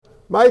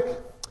Mike,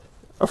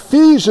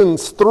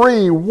 Ephesians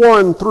 3,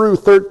 1 through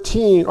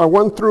 13, or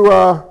 1 through,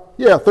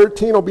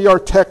 13 will be our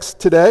text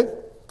today.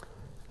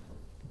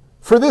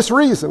 For this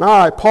reason,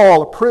 I,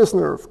 Paul, a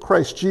prisoner of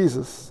Christ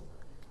Jesus,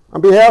 on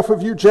behalf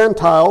of you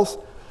Gentiles,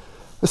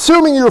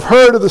 assuming you have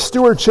heard of the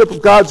stewardship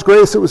of God's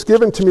grace that was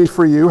given to me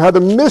for you, how the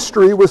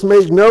mystery was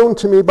made known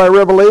to me by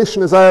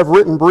revelation as I have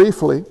written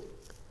briefly.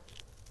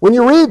 When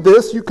you read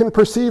this, you can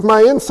perceive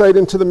my insight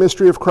into the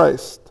mystery of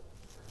Christ,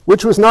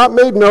 which was not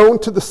made known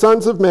to the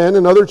sons of men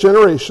in other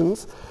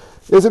generations,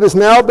 as it has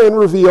now been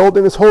revealed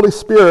in his Holy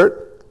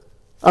Spirit,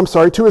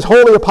 to his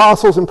holy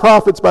apostles and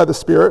prophets by the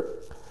Spirit.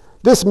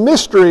 This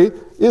mystery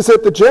is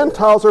that the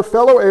Gentiles are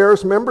fellow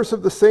heirs, members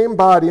of the same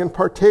body, and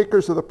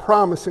partakers of the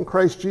promise in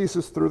Christ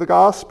Jesus through the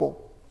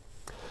gospel.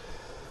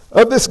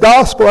 Of this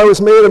gospel I was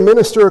made a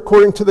minister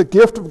according to the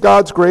gift of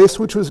God's grace,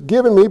 which was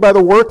given me by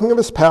the working of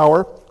his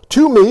power.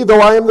 To me,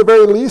 though I am the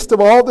very least of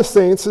all the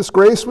saints, this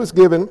grace was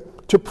given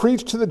to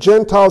preach to the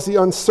Gentiles the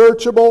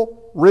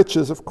unsearchable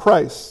riches of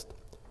Christ,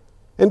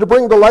 and to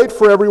bring to light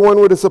for everyone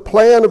what is the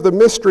plan of the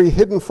mystery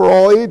hidden for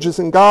all ages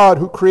in God,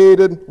 who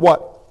created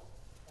what?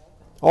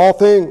 All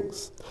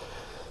things.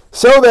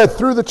 So that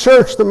through the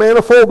church the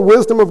manifold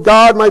wisdom of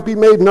God might be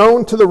made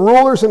known to the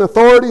rulers and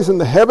authorities in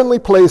the heavenly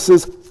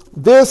places.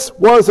 This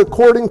was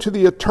according to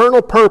the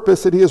eternal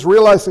purpose that he has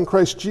realized in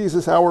Christ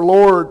Jesus our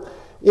Lord,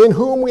 in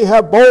whom we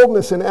have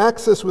boldness and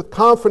access with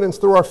confidence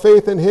through our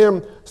faith in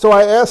him. So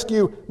I ask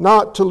you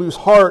not to lose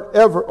heart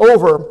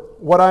over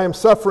what I am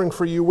suffering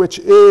for you, which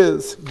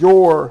is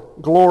your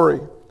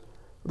glory.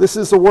 This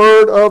is the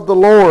word of the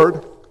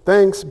Lord.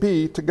 Thanks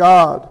be to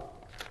God.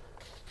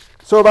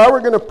 So if I were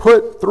going to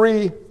put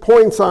 3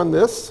 points on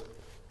this,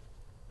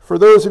 for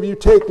those of you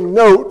taking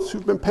notes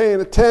who've been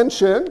paying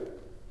attention,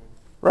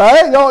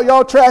 right?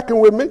 Y'all tracking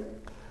with me?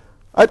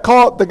 I'd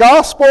call it the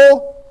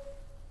gospel,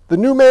 the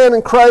new man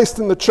in Christ,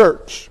 and the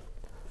church.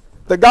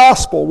 The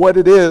gospel, what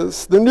it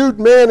is. The new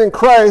man in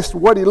Christ,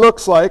 what he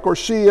looks like, or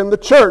she, and the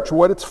church,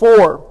 what it's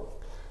for.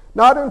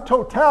 Not in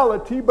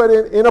totality, but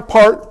in a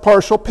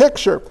partial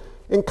picture.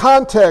 In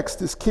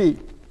context is key.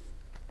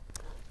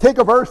 Take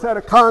a verse out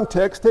of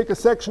context, take a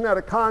section out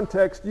of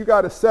context, you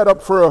got to set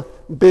up for a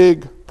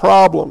big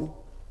problem.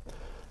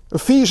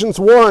 Ephesians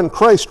 1,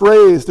 Christ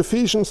raised.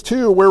 Ephesians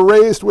 2, we're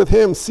raised with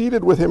him,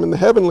 seated with him in the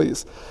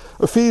heavenlies.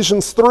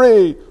 Ephesians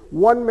 3,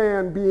 one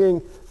man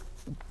being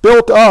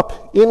built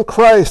up in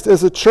Christ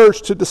as a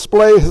church to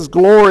display his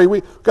glory.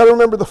 We've got to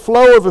remember the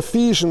flow of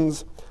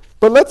Ephesians.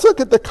 But let's look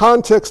at the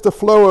context, the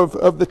flow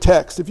of the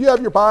text. If you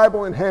have your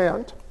Bible in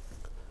hand,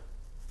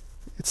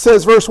 it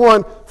says, verse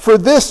 1, for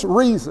this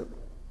reason.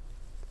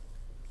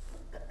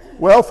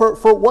 Well,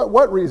 for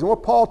what reason?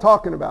 What Paul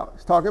talking about?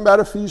 He's talking about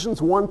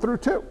Ephesians 1 through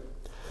 2.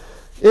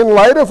 In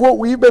light of what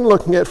we've been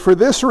looking at, for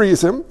this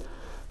reason,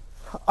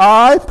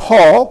 I,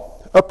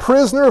 Paul, a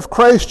prisoner of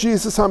Christ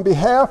Jesus, on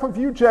behalf of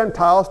you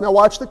Gentiles. Now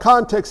watch the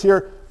context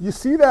here. You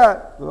see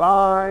that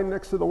line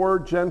next to the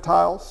word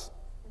Gentiles?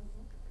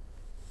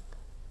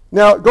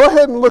 Now go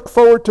ahead and look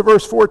forward to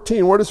verse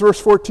 14. What does verse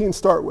 14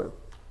 start with?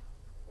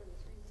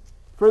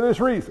 For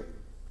this reason.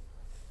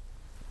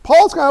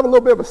 Paul's going to have a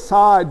little bit of a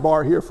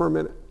sidebar here for a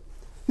minute.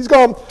 He's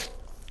going,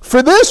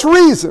 for this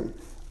reason,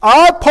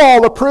 I,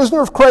 Paul, a prisoner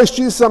of Christ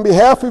Jesus, on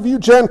behalf of you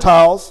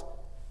Gentiles.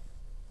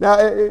 Now,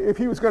 if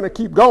he was going to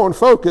keep going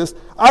focused,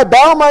 I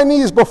bow my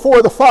knees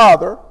before the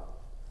Father.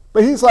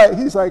 But he's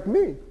like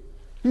me.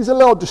 He's a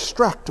little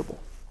distractible.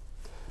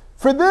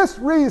 For this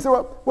reason,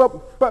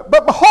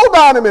 but hold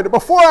on a minute.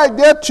 Before I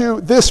get to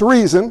this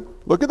reason,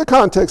 look at the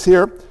context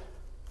here.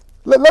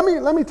 Let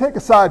me take a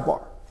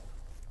sidebar.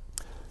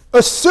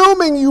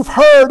 Assuming you've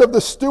heard of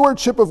the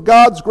stewardship of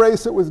God's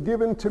grace that was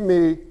given to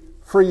me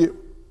for you.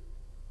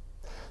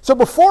 So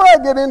before I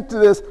get into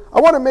this, I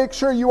want to make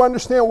sure you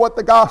understand what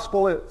the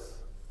gospel is.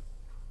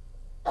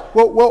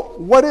 Well,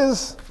 what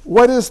is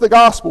the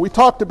gospel? We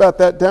talked about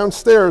that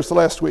downstairs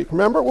last week.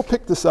 Remember? We'll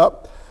pick this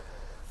up.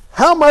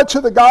 How much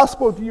of the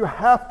gospel do you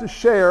have to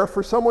share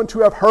for someone to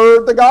have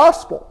heard the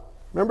gospel?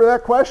 Remember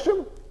that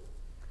question?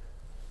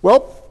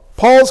 Well,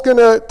 Paul's going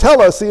to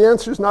tell us the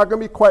answer is not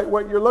going to be quite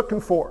what you're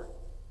looking for.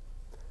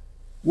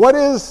 What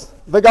is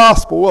the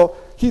gospel? Well,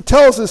 he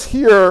tells us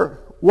here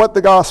what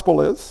the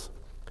gospel is.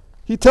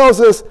 He tells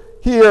us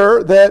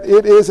here that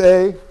it is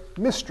a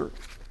mystery.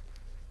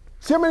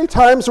 See how many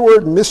times the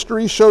word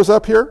mystery shows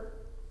up here?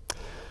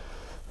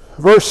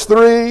 Verse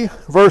 3,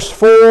 verse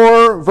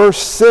 4, verse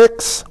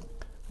 6,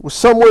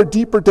 somewhere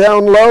deeper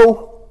down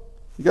low.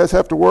 You guys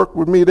have to work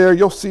with me there.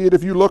 You'll see it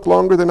if you look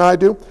longer than I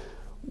do.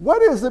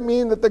 What does it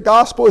mean that the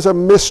gospel is a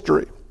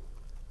mystery?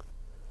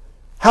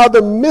 How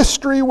the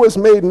mystery was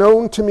made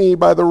known to me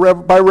by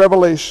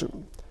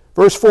revelation.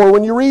 Verse 4,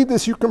 when you read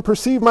this, you can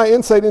perceive my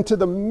insight into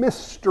the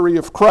mystery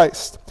of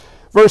Christ.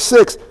 Verse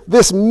 6,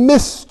 this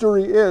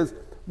mystery is.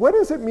 What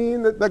does it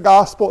mean that the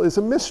gospel is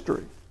a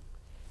mystery?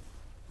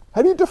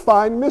 How do you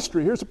define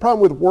mystery? Here's the problem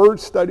with word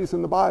studies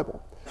in the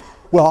Bible.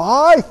 Well,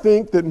 I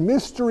think that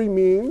mystery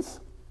means,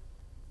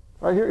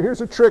 all right,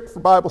 here's a trick for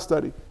Bible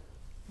study.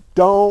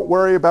 Don't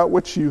worry about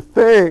what you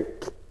think.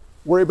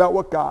 Worry about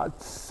what God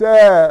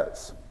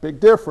says. Big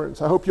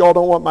difference. I hope you all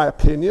don't want my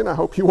opinion. I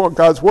hope you want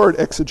God's word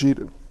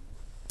exegeted.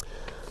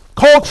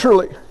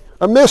 Culturally,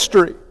 a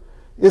mystery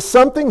is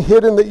something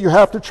hidden that you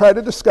have to try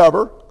to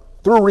discover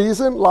through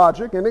reason,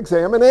 logic, and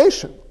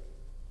examination.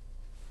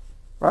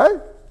 Right?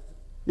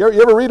 You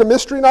ever read a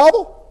mystery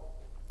novel?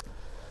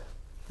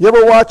 You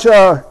ever watch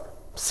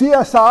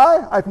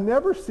CSI? I've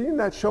never seen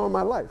that show in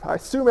my life. I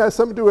assume it has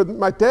something to do with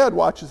my dad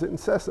watches it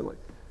incessantly.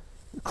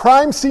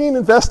 Crime Scene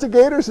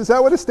Investigators, is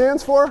that what it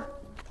stands for?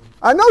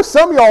 I know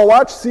some of y'all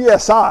watch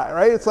CSI,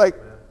 right? It's like,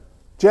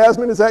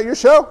 Jasmine, is that your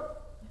show?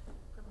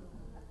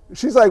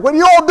 She's like, what are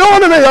you all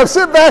doing to me? I'm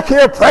sitting back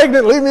here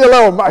pregnant, leave me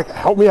alone. Mike,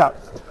 help me out.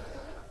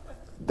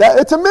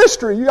 It's a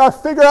mystery. You got to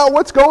figure out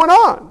what's going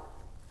on.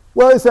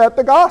 Well, is that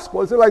the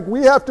gospel? Is it like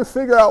we have to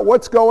figure out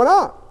what's going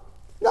on?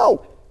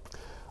 No.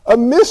 A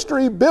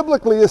mystery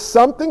biblically is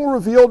something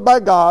revealed by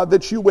God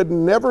that you would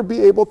never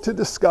be able to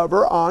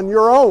discover on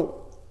your own.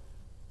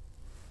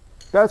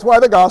 That's why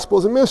the gospel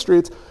is a mystery.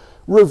 It's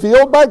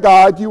revealed by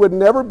God. You would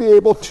never be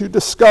able to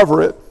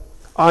discover it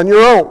on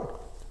your own.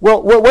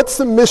 Well, what's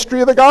the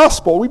mystery of the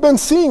gospel? We've been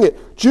seeing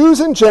it. Jews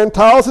and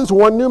Gentiles is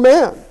one new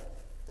man.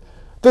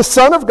 The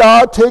Son of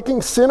God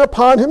taking sin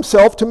upon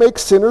himself to make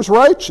sinners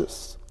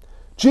righteous.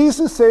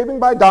 Jesus saving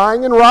by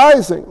dying and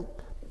rising.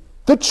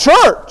 The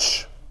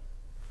church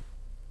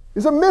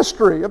is a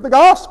mystery of the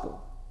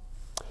gospel.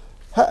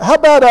 How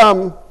about,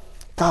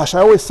 I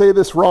always say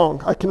this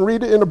wrong. I can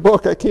read it in a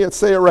book. I can't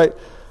say it right.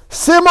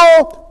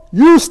 Simul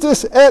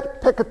justus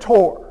et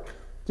peccator.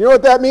 Do you know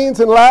what that means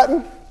in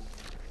Latin?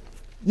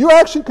 You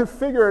actually could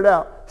figure it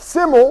out.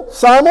 Simul,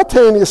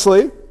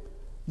 simultaneously,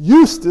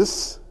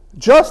 justus,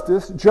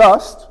 justice,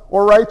 just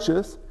or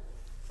righteous,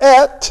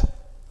 et,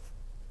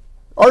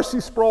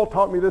 R.C. Sproul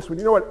taught me this one.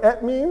 You know what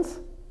et means?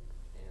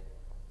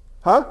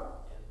 Huh?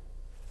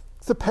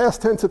 It's the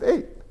past tense of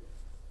ate.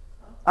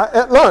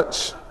 At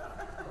lunch.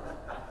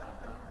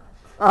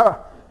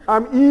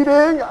 I'm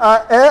eating,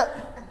 et.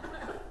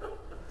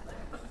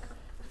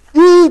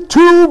 E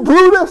tu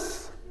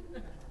Brutus.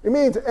 It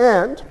means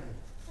and.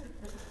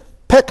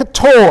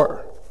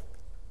 Peccator,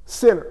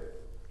 sinner.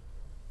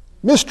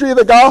 Mystery of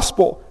the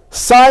gospel,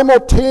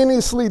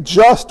 simultaneously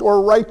just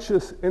or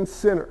righteous and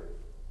sinner.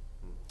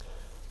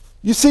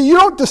 You see, you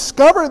don't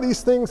discover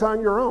these things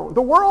on your own.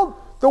 The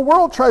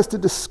world tries to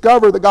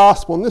discover the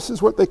gospel, and this is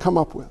what they come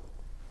up with.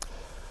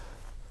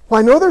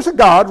 Well, I know there's a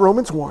God,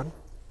 Romans 1,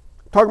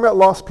 talking about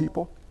lost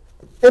people,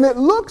 and it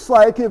looks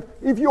like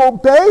if you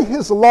obey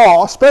his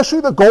law, especially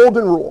the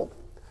golden rule,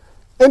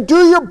 and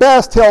do your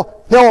best,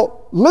 he'll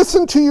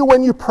listen to you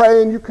when you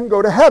pray and you can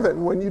go to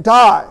heaven when you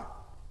die.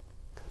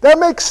 That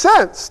makes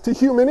sense to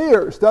human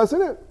ears,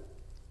 doesn't it?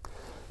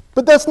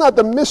 But that's not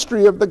the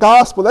mystery of the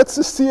gospel. That's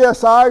the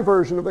CSI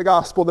version of the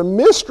gospel. The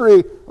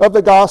mystery of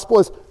the gospel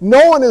is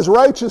no one is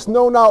righteous,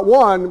 no, not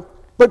one,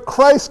 but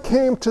Christ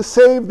came to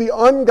save the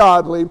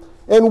ungodly,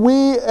 and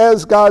we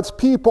as God's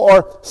people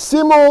are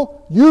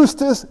simul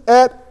justus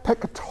et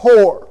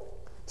peccator,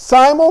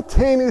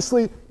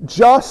 simultaneously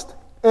just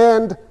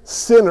and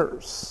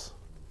sinners.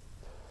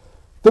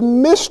 The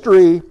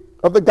mystery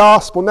of the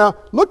gospel. Now,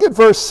 look at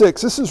verse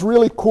 6. This is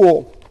really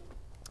cool.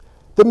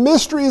 The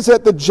mystery is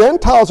that the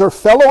Gentiles are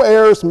fellow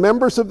heirs,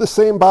 members of the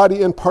same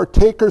body, and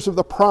partakers of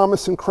the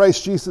promise in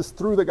Christ Jesus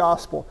through the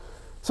gospel.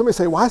 Somebody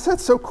say, why is that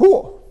so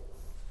cool?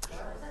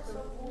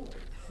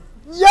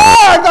 Yeah,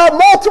 I got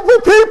multiple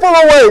people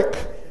awake.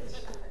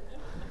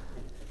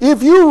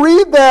 If you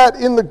read that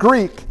in the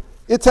Greek,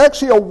 it's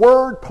actually a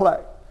word play.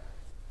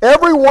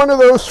 Every one of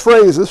those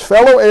phrases,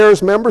 fellow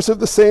heirs, members of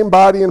the same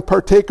body, and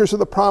partakers of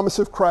the promise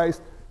of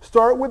Christ,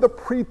 start with the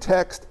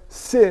pretext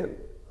sin.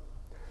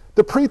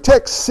 The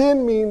pretext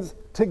sin means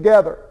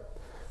together.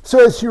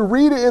 So as you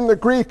read it in the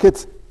Greek,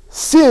 it's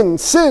sin,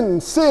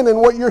 sin, sin. And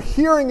what you're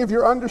hearing, if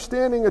you're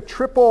understanding a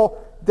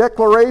triple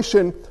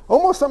declaration,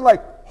 almost something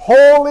like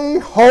holy,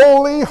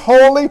 holy,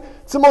 holy.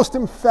 It's the most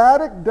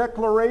emphatic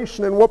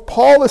declaration. And what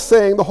Paul is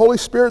saying, the Holy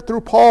Spirit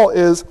through Paul,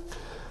 is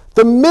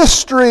the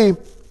mystery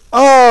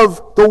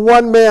of the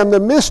one man, the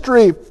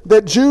mystery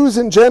that Jews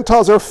and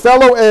Gentiles are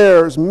fellow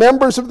heirs,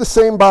 members of the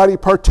same body,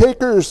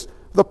 partakers of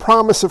the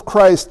promise of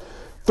Christ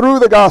through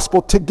the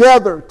gospel,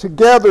 together,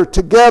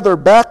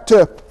 back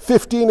to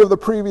 15 of the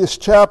previous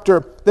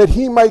chapter, that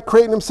he might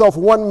create in himself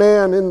one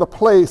man in the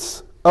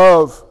place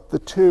of the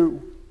two.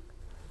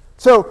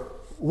 So,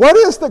 what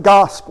is the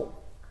gospel?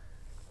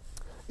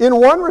 In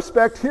one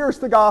respect, here's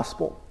the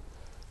gospel.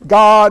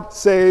 God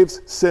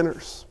saves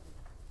sinners.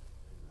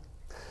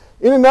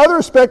 In another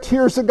respect,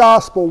 here's the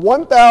gospel.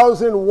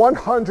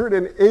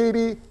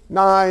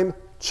 1,189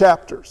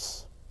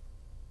 chapters.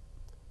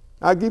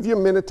 I'll give you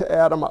a minute to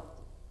add them up.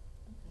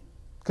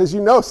 Because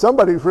you know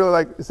somebody's really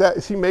like,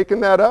 is he making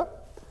that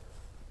up?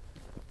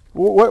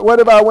 What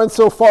if I went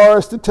so far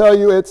as to tell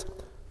you it's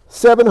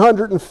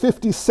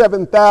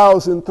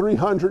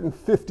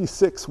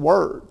 757,356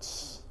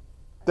 words?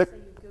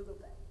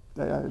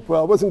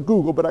 Well, it wasn't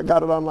Google, but I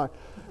got it online.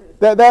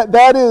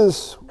 That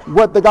is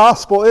what the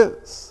gospel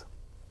is.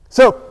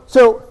 So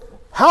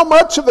How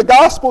much of the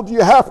gospel do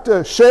you have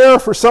to share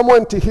for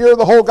someone to hear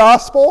the whole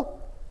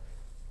gospel?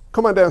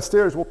 Come on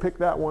downstairs, we'll pick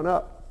that one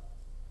up.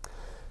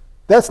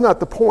 That's not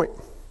the point.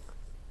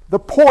 The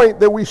point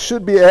that we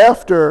should be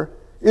after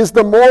is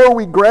the more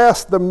we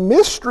grasp the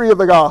mystery of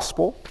the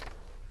gospel,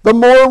 the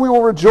more we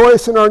will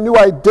rejoice in our new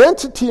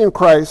identity in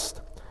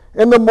Christ,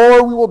 and the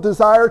more we will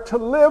desire to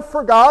live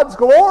for God's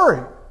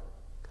glory.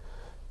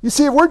 You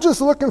see, if we're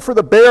just looking for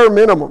the bare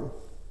minimum,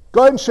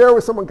 go ahead and share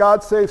with someone,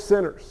 God saves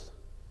sinners.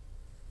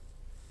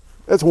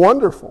 That's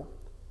wonderful.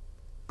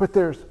 But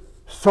there's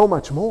so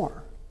much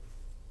more.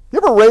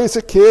 You ever raise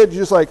a kid, you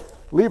just like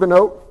leave a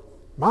note,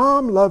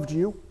 Mom loved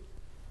you,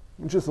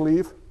 and just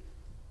leave?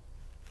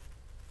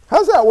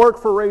 How's that work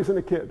for raising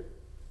a kid?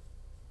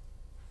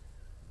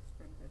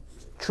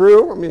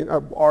 True. I mean,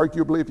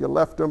 arguably if you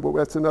left them, but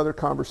that's another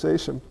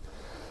conversation.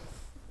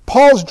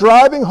 Paul's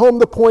driving home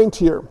the point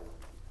here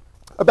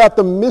about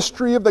the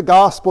mystery of the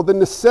gospel, the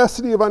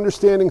necessity of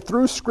understanding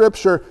through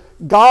Scripture,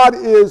 God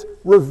is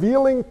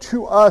revealing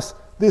to us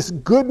this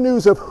good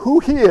news of who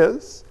He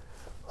is,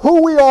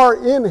 who we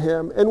are in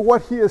Him, and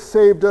what He has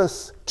saved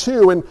us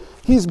to. And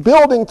He's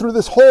building through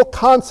this whole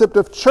concept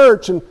of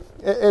church. And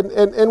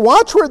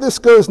watch where this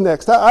goes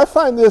next. I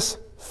find this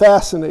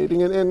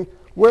fascinating. And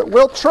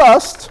we'll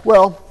trust,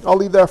 well, I'll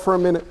leave that for a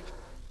minute.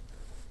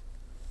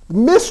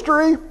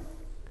 Mystery,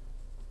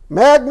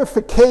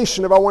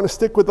 magnification, if I want to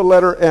stick with the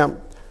letter M.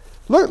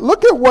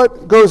 Look at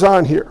what goes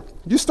on here.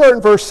 You start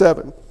in verse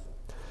 7.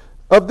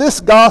 Of this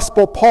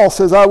gospel, Paul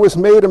says, I was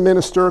made a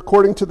minister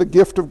according to the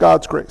gift of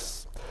God's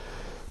grace,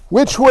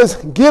 which was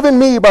given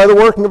me by the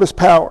working of His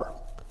power.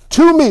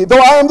 To me, though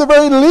I am the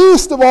very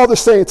least of all the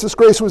saints, this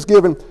grace was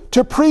given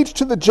to preach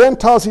to the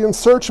Gentiles the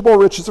unsearchable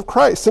riches of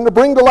Christ, and to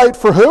bring to light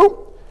for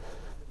who?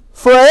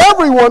 For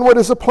everyone what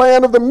is the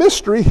plan of the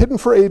mystery hidden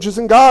for ages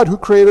in God, who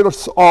created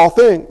us all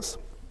things.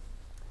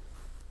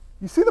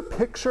 You see the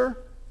picture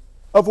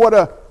of what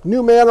a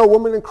new man or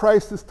woman in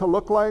Christ is to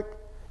look like?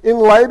 In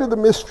light of the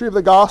mystery of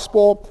the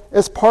gospel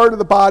as part of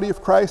the body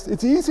of Christ,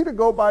 it's easy to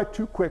go by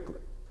too quickly.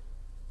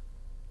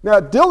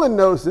 Now, Dylan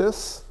knows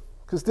this,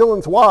 because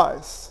Dylan's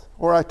wise,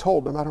 or I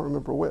told him, I don't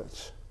remember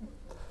which.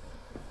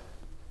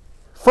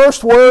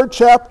 First word,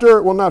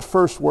 chapter, well, not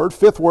first word,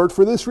 fifth word,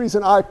 for this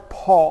reason I,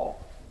 Paul.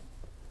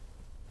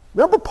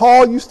 Remember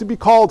Paul used to be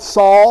called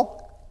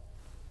Saul?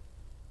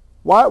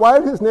 Why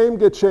did his name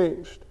get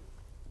changed?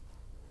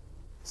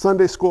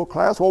 Sunday school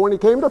class. Well, when he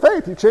came to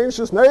faith, he changed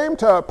his name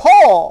to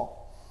Paul.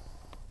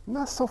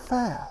 Not so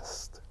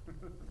fast.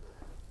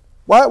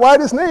 Why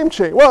did his name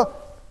change? Well,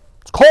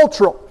 it's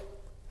cultural.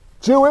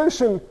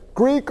 Jewish and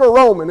Greek or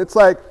Roman. It's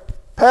like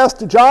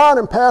Pastor John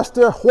and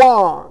Pastor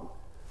Juan.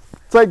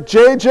 It's like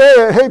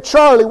JJ. Hey,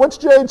 Charlie, what's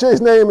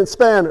JJ's name in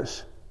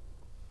Spanish?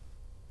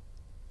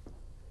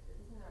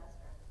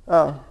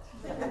 Oh.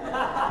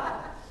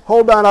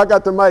 Hold on, I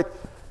got the mic.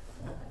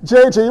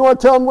 JJ, you want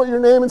to tell them what your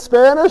name in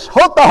Spanish?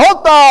 Jota,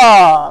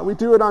 Jota! We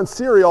do it on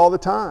Siri all the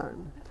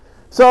time.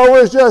 So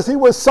it was just, he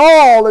was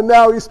Saul and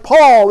now he's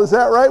Paul. Is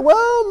that right?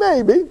 Well,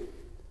 maybe.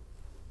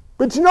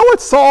 But you know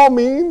what Saul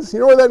means? You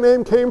know where that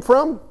name came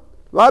from?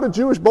 A lot of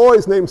Jewish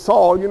boys named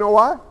Saul. You know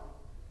why?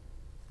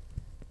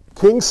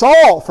 King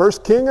Saul,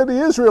 first king of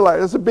the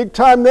Israelites. That's a big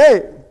time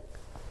name.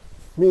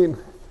 I mean,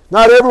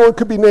 not everyone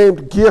could be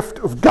named gift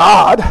of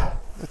God.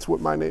 That's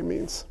what my name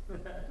means.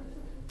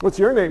 What's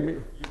your name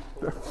mean?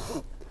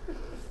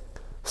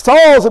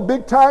 Saul's a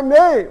big time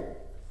name.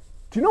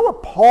 Do you know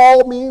what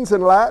Paul means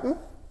in Latin?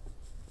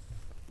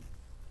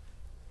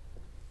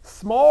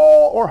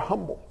 Small or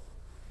humble.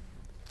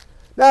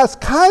 Now it's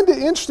kind of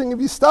interesting if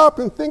you stop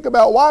and think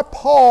about why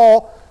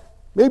Paul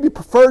maybe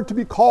preferred to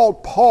be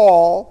called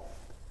Paul.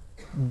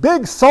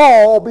 Big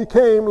Saul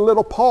became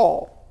little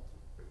Paul.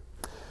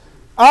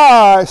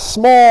 I,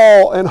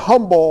 small and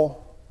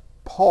humble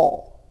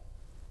Paul.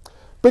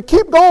 But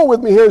keep going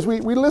with me here as we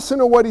listen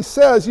to what he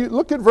says. You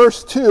look at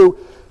verse 2.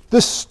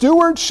 The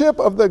stewardship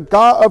of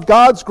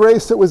God's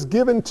grace that was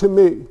given to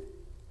me.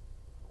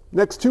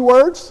 Next two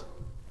words.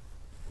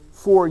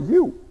 For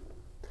you.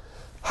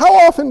 How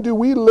often do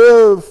we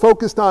live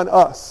focused on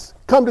us?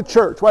 Come to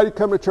church. Why do you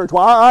come to church?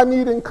 Well, I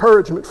need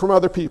encouragement from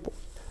other people.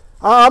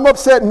 I'm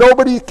upset.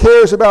 Nobody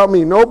cares about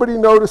me. Nobody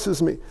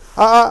notices me.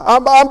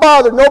 I'm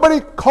bothered.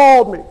 Nobody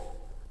called me.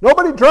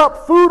 Nobody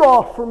dropped food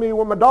off for me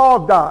when my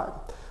dog died.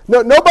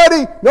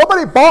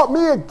 Nobody bought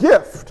me a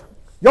gift.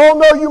 Y'all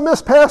know you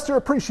missed Pastor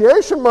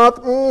Appreciation Month.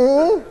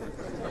 That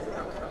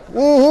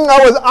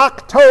was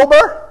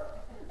October.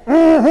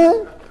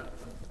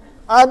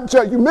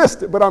 You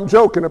missed it, but I'm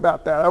joking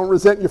about that. I don't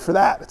resent you for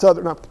that. It's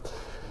other. No.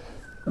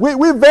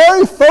 We're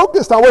very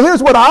focused on, well,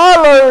 here's what I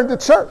learned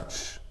at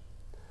church.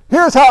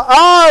 Here's how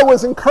I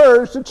was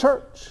encouraged at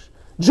church.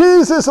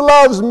 Jesus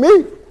loves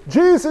me.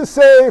 Jesus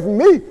saved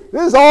me.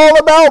 This is all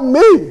about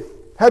me.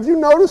 Have you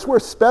noticed we're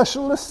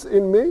specialists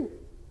in me?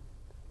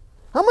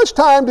 How much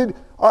time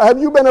have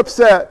you been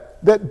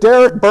upset that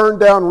Derek burned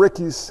down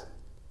Ricky's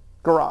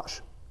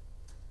garage?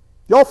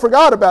 Y'all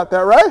forgot about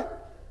that, right?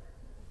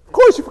 Of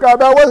course you forgot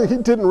about it. He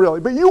didn't really.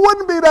 But you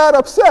wouldn't be that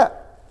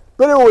upset.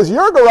 But if it was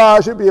your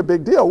garage, it'd be a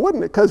big deal,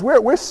 wouldn't it? Because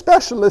we're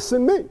specialists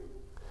in me.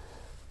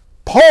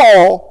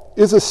 Paul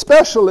is a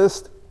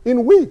specialist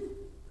in we.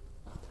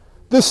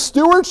 The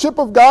stewardship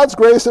of God's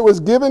grace that was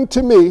given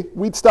to me,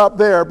 we'd stop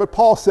there, but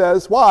Paul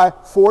says, why?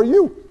 For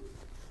you.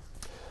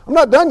 I'm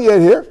not done yet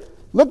here.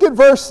 Look at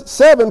verse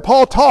 7.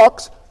 Paul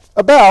talks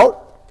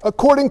about,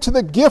 according to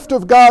the gift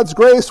of God's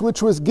grace,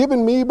 which was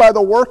given me by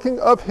the working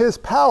of his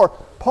power.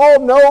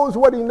 Paul knows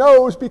what he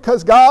knows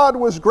because God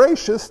was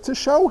gracious to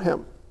show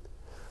him.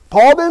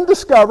 Paul didn't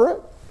discover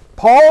it.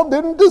 Paul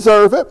didn't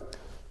deserve it.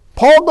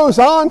 Paul goes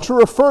on to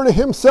refer to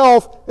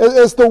himself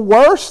as the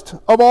worst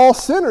of all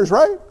sinners,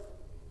 right?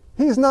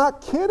 He's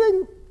not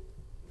kidding.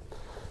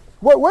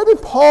 What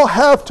did Paul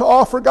have to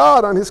offer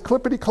God on his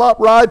clippity-clop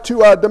ride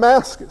to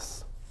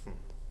Damascus?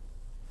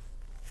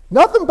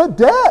 Nothing but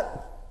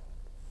debt.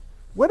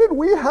 What did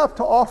we have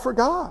to offer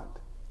God?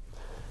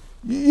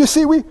 You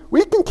see, we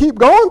can keep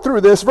going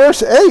through this.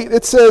 Verse 8,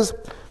 it says,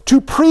 to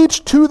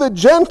preach to the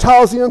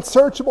Gentiles the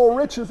unsearchable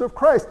riches of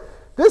Christ.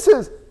 This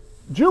is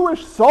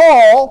Jewish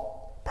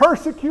Saul,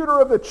 persecutor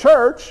of the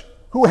church,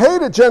 who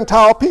hated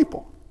Gentile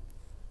people.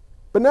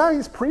 But now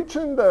he's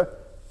preaching the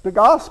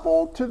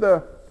gospel to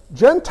the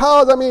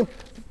Gentiles. I mean,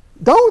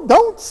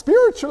 don't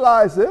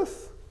spiritualize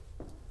this.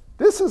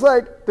 This is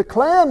like the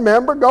Klan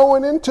member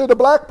going into the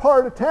black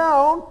part of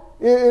town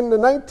in the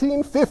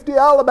 1950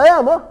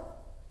 Alabama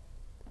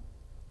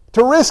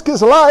to risk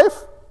his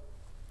life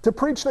to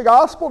preach the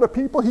gospel to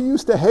people he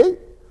used to hate,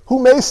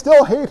 who may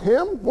still hate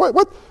him.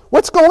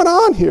 What's going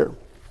on here?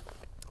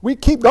 We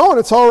keep going.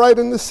 It's all right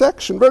in this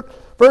section.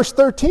 Verse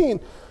 13.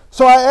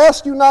 So I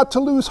ask you not to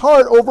lose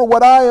heart over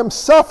what I am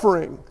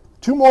suffering.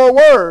 Two more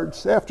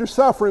words after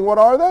suffering. What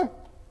are they?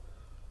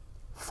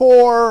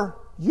 For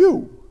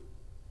you.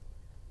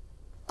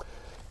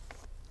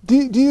 Do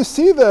you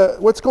see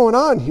what's going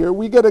on here?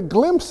 We get a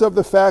glimpse of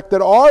the fact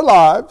that our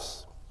lives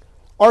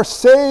are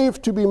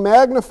saved to be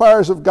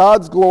magnifiers of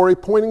God's glory,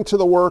 pointing to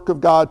the work of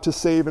God to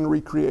save and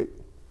recreate.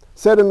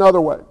 Said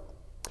another way,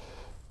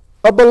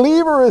 a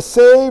believer is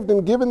saved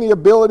and given the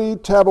ability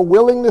to have a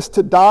willingness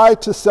to die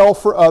to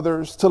self for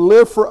others, to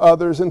live for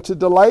others, and to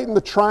delight in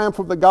the triumph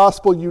of the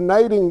gospel,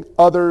 uniting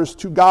others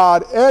to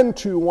God and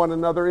to one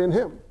another in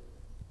him.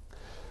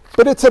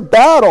 But it's a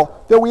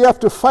battle that we have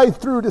to fight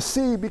through to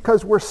see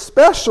because we're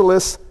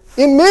specialists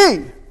in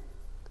me.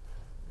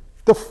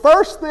 The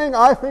first thing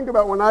I think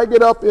about when I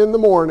get up in the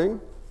morning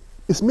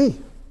is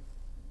me.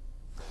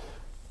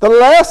 The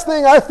last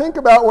thing I think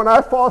about when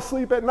I fall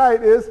asleep at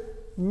night is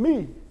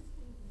me.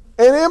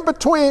 And in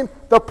between,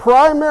 the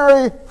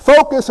primary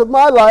focus of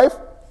my life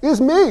is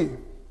me.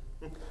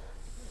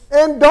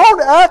 And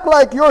don't act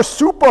like you're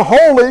super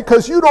holy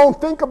because you don't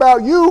think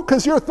about you,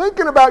 because you're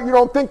thinking about you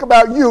don't think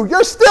about you.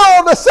 You're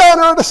still the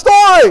center of the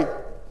story.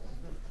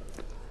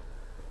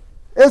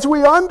 As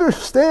we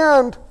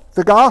understand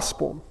the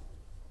gospel,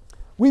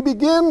 we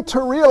begin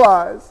to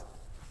realize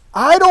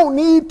I don't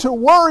need to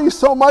worry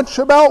so much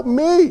about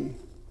me.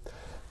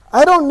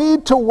 I don't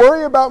need to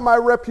worry about my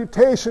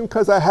reputation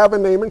because I have a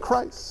name in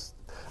Christ.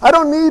 I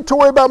don't need to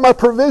worry about my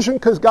provision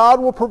because God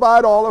will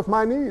provide all of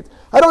my needs.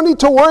 I don't need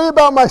to worry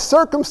about my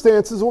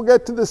circumstances. We'll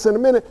get to this in a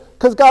minute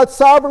because God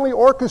sovereignly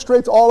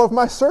orchestrates all of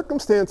my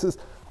circumstances.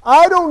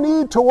 I don't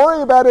need to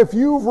worry about if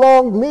you've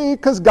wronged me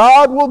because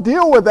God will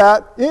deal with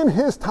that in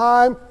his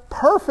time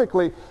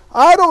perfectly.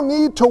 I don't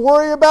need to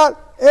worry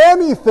about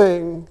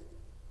anything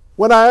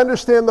when I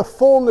understand the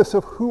fullness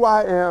of who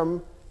I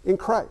am in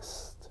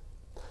Christ.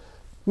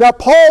 Now,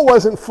 Paul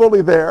wasn't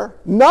fully there.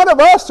 None of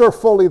us are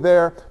fully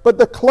there. But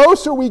the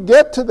closer we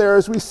get to there,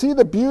 as we see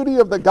the beauty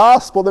of the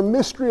gospel, the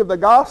mystery of the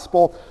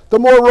gospel, the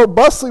more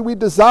robustly we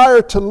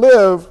desire to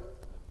live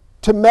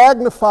to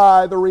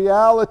magnify the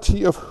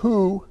reality of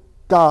who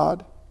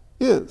God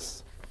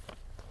is.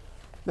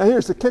 Now,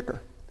 here's the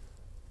kicker.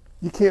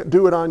 You can't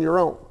do it on your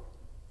own.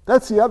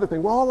 That's the other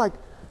thing.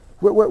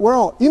 We're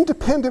all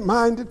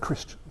independent-minded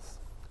Christians.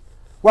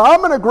 Well, I'm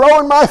going to grow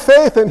in my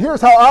faith, and here's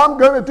how I'm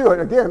going to do it.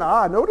 Again,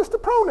 notice the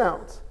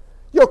pronouns.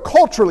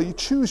 Culturally, you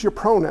choose your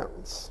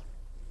pronouns.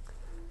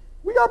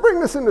 We got to bring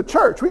this into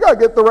church. We got to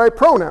get the right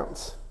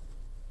pronouns.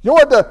 You know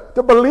what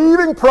the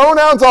believing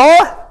pronouns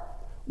are?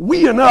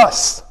 We and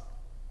us.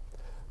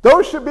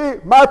 Those should be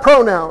my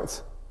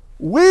pronouns.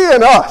 We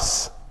and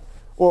us.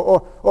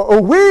 Or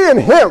we and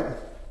him.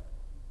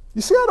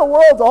 You see how the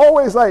world's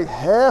always like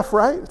half,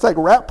 right? It's like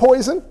rat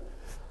poison.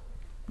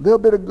 A little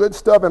bit of good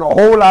stuff and a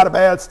whole lot of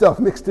bad stuff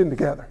mixed in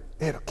together.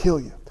 It'll kill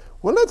you.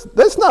 Well,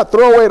 let's not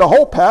throw away the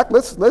whole pack.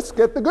 Let's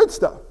get the good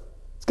stuff.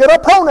 Let's get our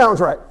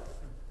pronouns right.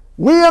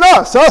 We and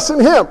us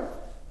and him.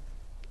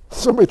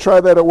 Somebody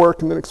try that at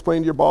work and then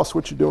explain to your boss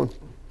what you're doing.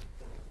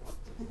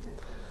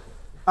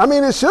 I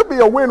mean, it should be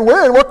a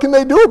win-win. What can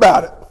they do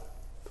about it?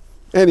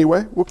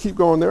 Anyway, we'll keep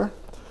going there.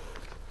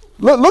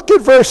 Look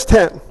at verse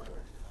 10.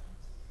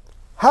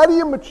 How do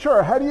you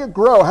mature? How do you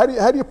grow? How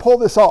do you pull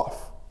this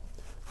off?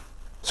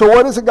 So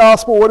what is a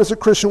gospel? What is a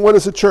Christian? What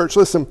is a church?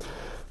 Listen,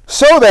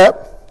 so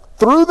that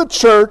through the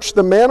church,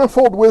 the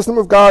manifold wisdom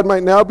of God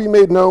might now be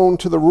made known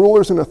to the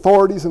rulers and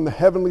authorities in the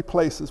heavenly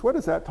places. What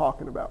is that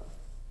talking about?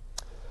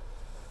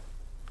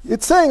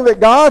 It's saying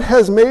that God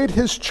has made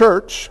his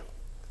church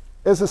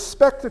as a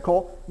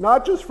spectacle,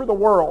 not just for the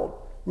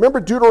world. Remember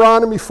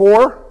Deuteronomy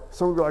 4?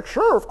 Some will be like,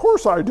 sure, of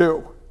course I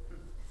do.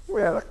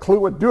 We had a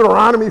clue what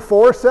Deuteronomy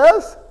 4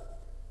 says?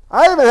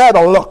 I haven't had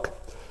a look.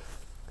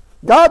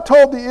 God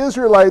told the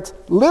Israelites,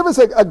 live as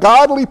a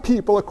godly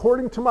people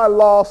according to my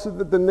law so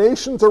that the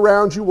nations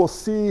around you will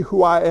see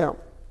who I am.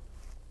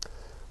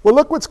 Well,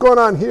 look what's going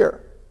on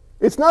here.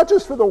 It's not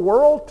just for the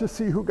world to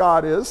see who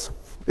God is.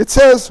 It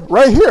says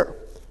right here,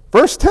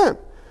 verse 10,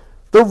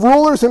 the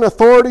rulers and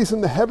authorities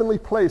in the heavenly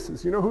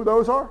places. You know who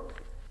those are?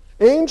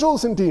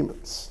 Angels and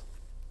demons.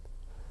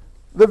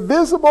 The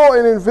visible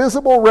and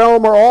invisible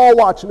realm are all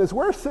watching. As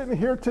we're sitting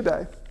here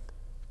today,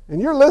 and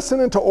you're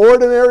listening to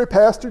ordinary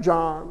Pastor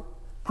John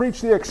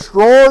preach the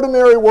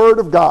extraordinary word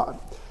of God.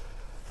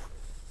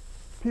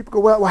 People go,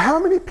 well, how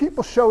many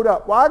people showed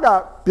up? Well, I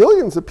got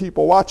billions of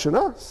people watching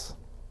us.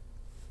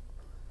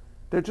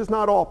 They're just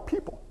not all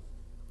people.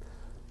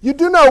 You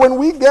do know when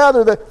we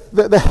gather that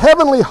the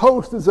heavenly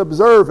host is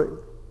observing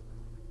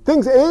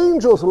things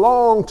angels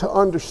long to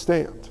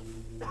understand.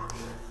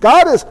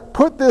 God has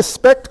put this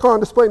spectacle on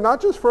display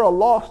not just for a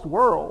lost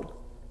world,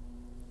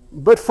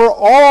 but for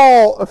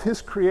all of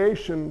his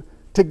creation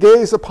to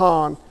gaze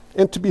upon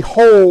and to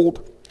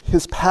behold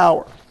his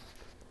power.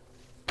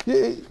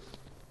 You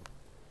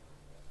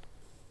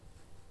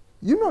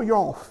know you're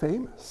all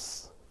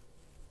famous.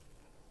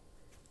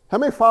 How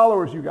many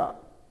followers you got?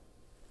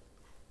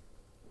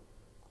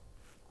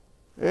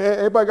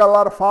 Anybody got a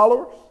lot of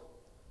followers?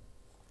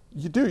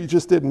 You do, you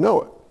just didn't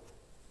know it.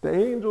 The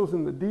angels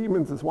and the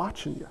demons is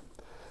watching you.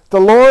 The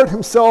Lord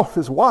himself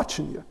is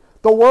watching you.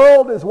 The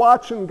world is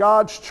watching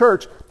God's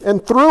church,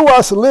 and through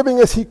us living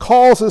as he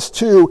calls us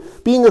to,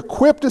 being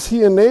equipped as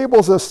he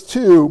enables us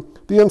to,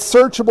 the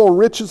unsearchable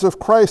riches of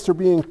Christ are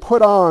being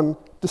put on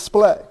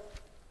display.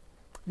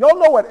 Y'all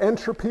know what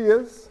entropy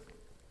is?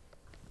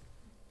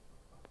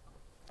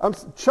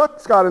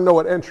 Chuck's got to know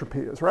what entropy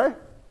is, right?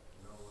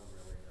 No one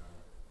really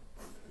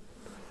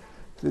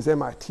does. These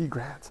MIT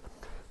grads.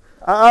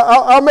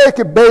 I'll make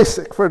it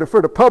basic for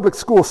the public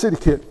school city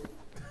kid.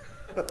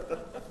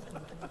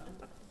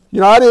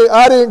 You know,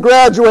 I didn't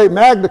graduate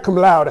magna cum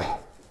laude.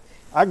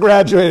 I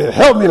graduated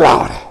help me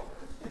laude.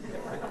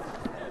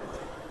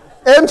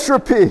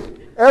 Entropy.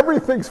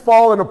 Everything's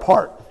falling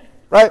apart,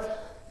 right?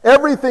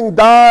 Everything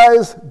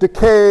dies,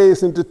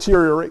 decays, and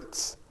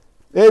deteriorates.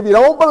 If you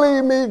don't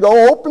believe me,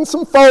 go open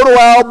some photo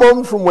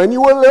albums from when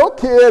you were a little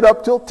kid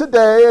up till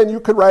today, and you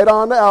could write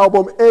on the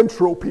album,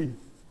 entropy.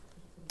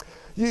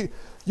 You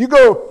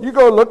go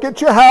look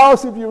at your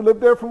house if you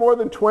lived there for more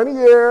than 20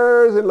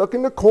 years and look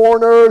in the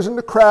corners and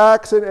the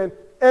cracks and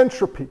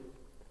entropy.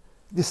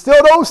 You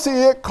still don't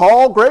see it,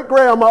 call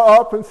great-grandma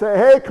up and say,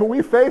 hey, can we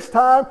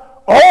FaceTime?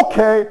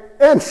 Okay,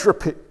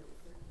 entropy.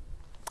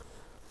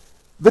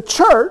 The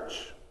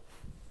church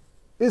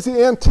is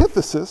the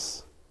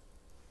antithesis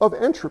of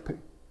entropy.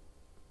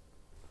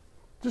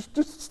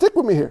 Just stick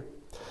with me here.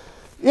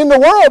 In the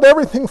world,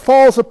 everything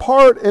falls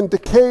apart and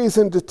decays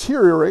and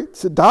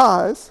deteriorates. It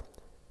dies.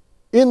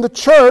 In the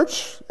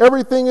church,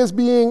 everything is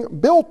being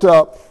built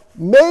up,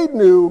 made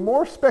new,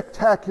 more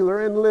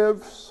spectacular, and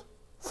lives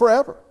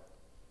forever.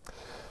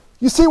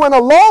 You see, when a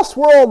lost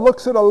world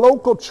looks at a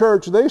local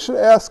church, they should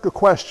ask a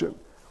question.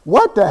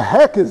 What the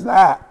heck is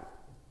that?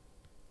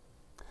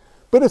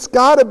 But it's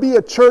got to be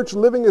a church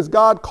living as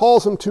God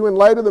calls them to in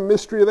light of the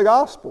mystery of the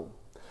gospel.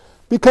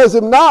 Because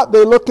if not,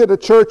 they look at a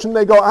church and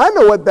they go, I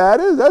know what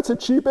that is. That's a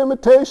cheap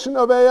imitation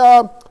of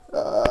the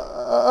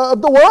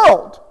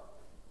world.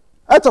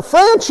 That's a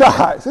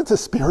franchise. It's a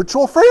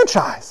spiritual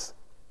franchise.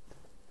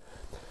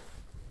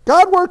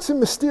 God works in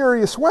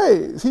mysterious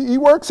ways. He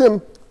works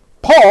in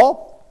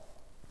Paul.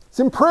 He's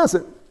in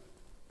prison.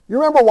 You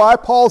remember why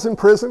Paul's in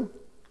prison?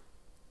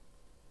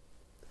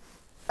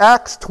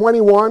 Acts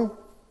 21,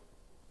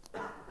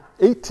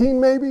 18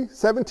 maybe,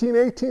 17,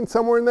 18,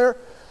 somewhere in there.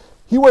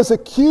 He was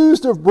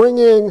accused of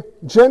bringing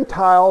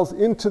Gentiles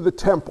into the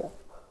temple.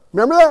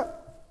 Remember that?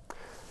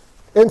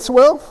 And so,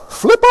 well,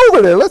 flip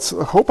over there. Let's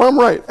hope I'm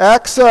right.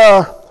 Acts,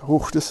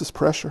 this is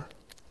pressure.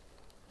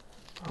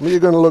 I mean,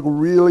 you're going to look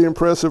really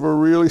impressive or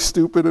really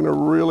stupid in a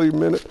really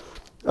minute.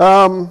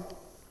 We're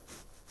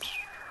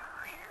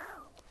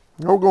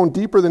going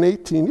deeper than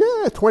 18.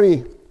 Yeah,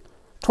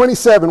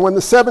 27. When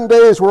the 7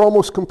 days were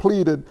almost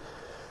completed,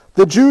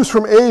 the Jews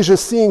from Asia,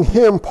 seeing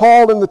him,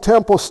 Paul, in the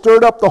temple,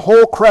 stirred up the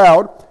whole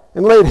crowd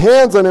and laid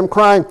hands on him,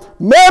 crying,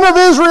 Men of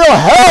Israel,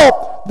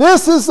 help!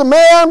 This is the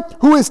man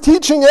who is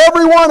teaching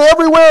everyone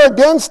everywhere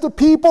against the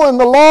people and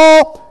the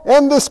law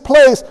and this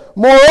place.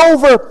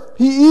 Moreover,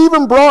 he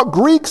even brought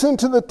Greeks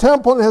into the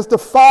temple and has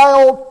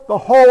defiled the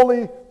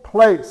holy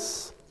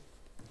place.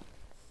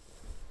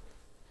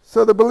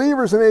 So the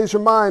believers in Asia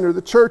Minor,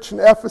 the church in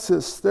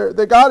Ephesus,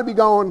 they got to be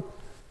going,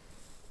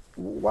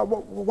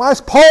 why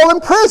is Paul in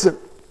prison?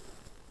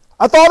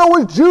 I thought it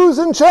was Jews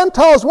and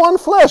Gentiles, one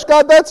flesh.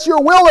 God, that's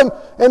your will,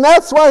 and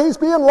that's why he's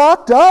being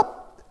locked up.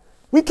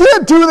 We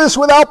can't do this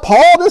without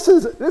Paul. This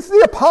is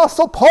the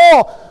Apostle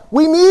Paul.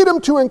 We need him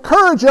to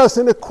encourage us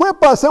and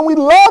equip us, and we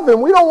love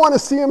him. We don't want to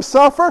see him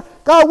suffer.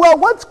 God, well,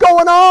 what's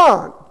going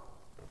on?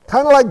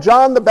 Kind of like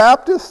John the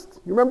Baptist.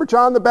 You remember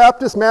John the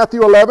Baptist,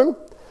 Matthew 11?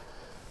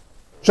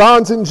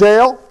 John's in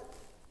jail.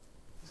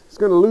 He's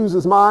going to lose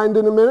his mind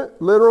in a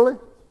minute, literally.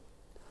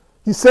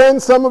 He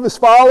sends some of his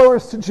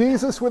followers to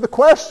Jesus with a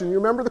question. You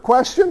remember the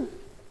question?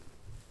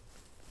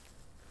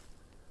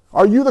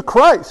 Are you the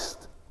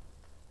Christ?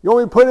 You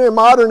want me to put it in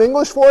modern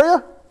English for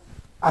you?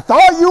 I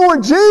thought you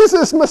were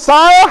Jesus,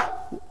 Messiah.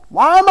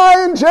 Why am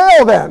I in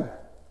jail then?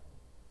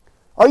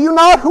 Are you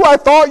not who I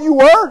thought you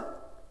were?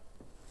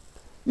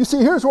 You see,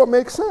 here's what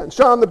makes sense.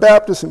 John the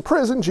Baptist in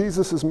prison,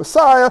 Jesus is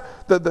Messiah.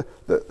 The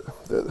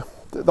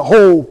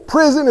whole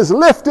prison is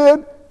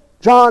lifted.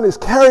 John is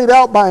carried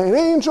out by an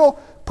angel,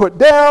 put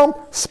down,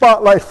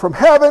 spotlight from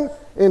heaven,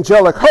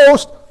 angelic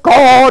host.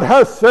 God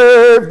has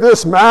saved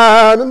this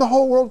man. And the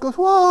whole world goes,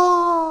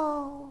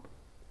 wow.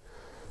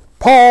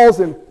 Paul's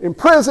in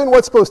prison.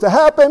 What's supposed to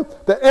happen?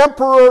 The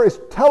emperor is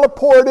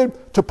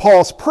teleported to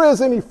Paul's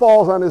prison. He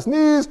falls on his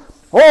knees.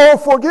 Oh,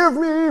 forgive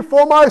me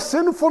for my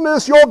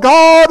sinfulness. Your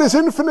God is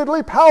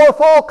infinitely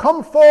powerful.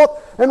 Come forth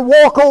and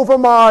walk over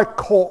my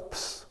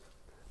corpse.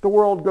 The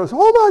world goes, oh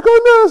my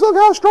goodness, look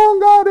how strong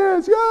God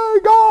is. Yay,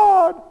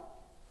 God.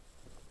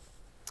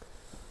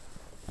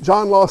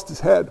 John lost his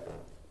head.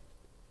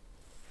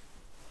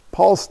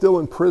 Paul's still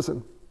in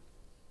prison.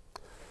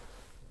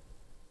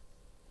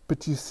 But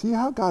do you see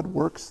how God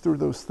works through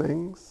those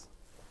things?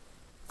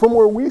 From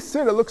where we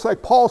sit, it looks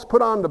like Paul's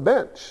put on the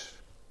bench.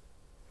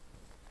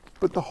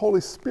 But the Holy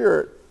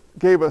Spirit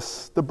gave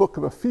us the book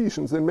of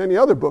Ephesians and many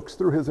other books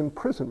through his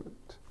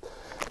imprisonment.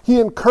 He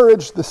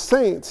encouraged the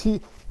saints.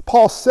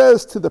 Paul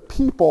says to the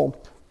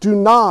people, do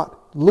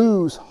not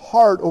lose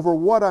heart over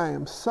what I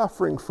am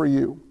suffering for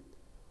you.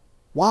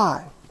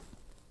 Why?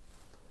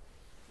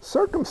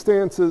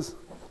 Circumstances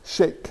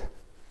shake.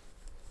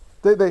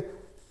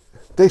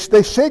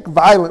 They shake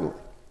violently.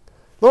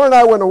 Laura and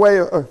I went away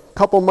a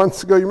couple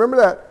months ago. You remember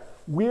that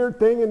weird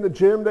thing in the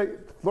gym that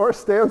Laura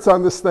stands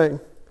on this thing?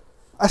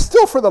 I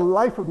still, for the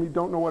life of me,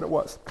 don't know what it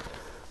was.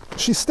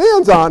 She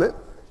stands on it,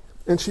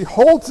 and she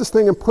holds this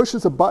thing and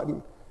pushes a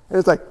button. And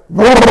it's like,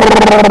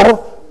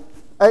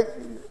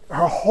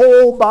 her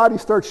whole body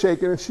starts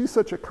shaking. And she's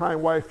such a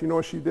kind wife. You know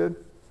what she did?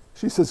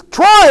 She says,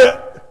 try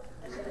it.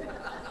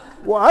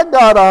 Well, I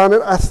got on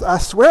it. I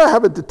swear I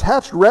have a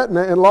detached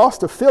retina and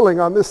lost a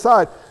filling on this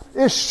side.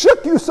 It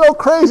shook you so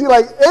crazy,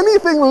 like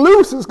anything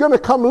loose is going to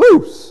come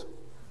loose.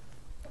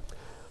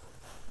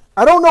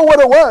 I don't know what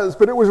it was,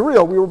 but it was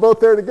real. We were both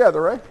there together,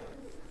 right?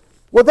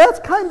 Well, that's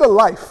kind of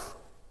life.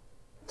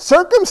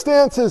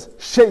 Circumstances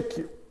shake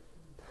you.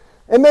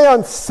 And they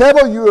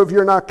unsettle you if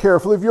you're not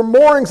careful. If your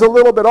mooring's a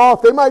little bit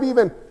off, they might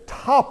even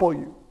topple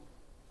you.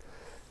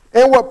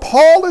 And what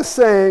Paul is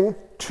saying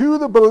to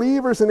the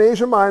believers in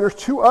Asia Minor,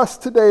 to us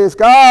today, is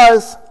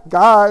guys,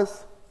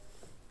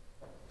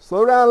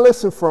 slow down and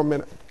listen for a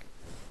minute.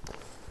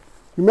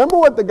 Remember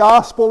what the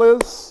gospel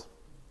is?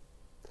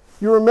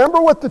 You remember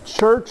what the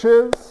church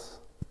is?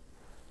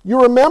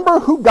 You remember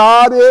who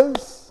God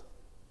is?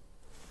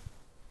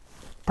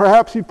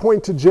 Perhaps he'd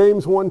point to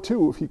James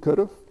 1:2 if he could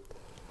have.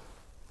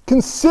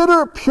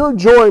 Consider it pure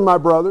joy, my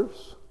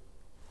brothers,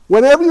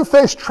 whenever you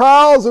face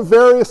trials of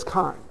various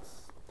kinds.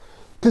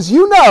 Because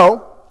you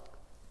know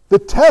the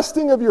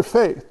testing of your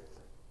faith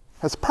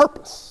has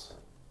purpose.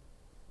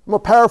 I'm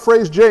going to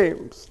paraphrase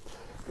James.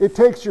 It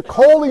takes your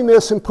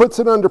coaliness and puts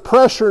it under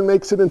pressure and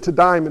makes it into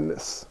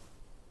diamondness.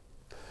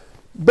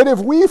 But if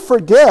we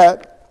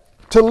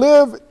forget to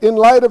live in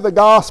light of the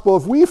gospel,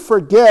 if we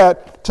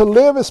forget to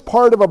live as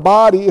part of a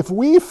body, if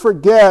we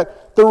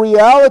forget the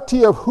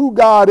reality of who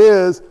God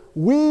is,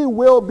 we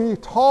will be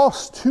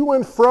tossed to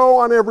and fro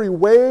on every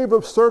wave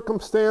of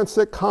circumstance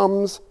that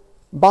comes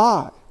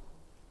by.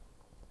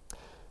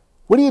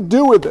 What do you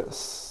do with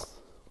this?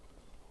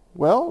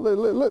 Well,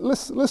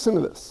 listen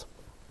to this.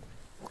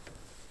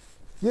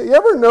 You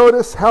ever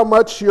notice how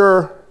much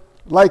you're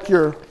like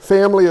your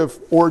family of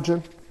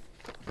origin?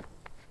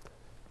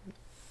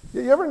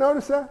 You ever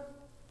notice that?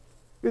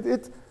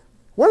 It's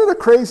one of the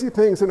crazy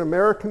things in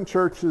American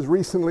churches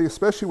recently,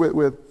 especially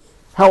with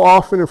how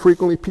often and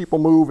frequently people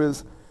move,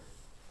 is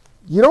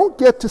you don't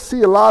get to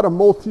see a lot of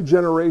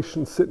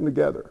multi-generations sitting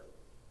together.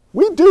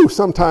 We do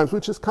sometimes,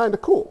 which is kind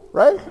of cool,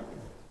 right?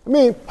 I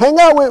mean, hang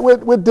out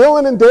with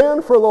Dylan and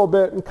Dan for a little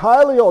bit, and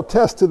Kylie will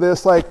attest to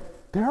this, like,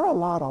 they're a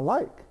lot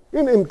alike,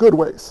 in good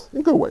ways,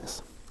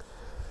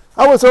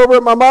 I was over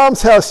at my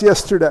mom's house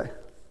yesterday,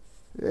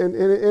 and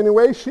in a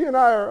way, she and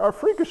I are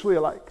freakishly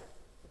alike.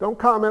 Don't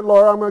comment,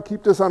 Laura, I'm going to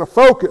keep this on a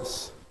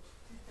focus.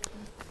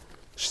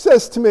 She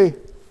says to me,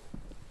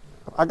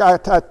 I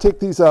take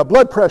these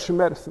blood pressure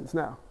medicines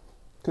now,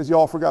 because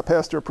y'all forgot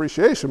Pastor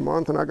Appreciation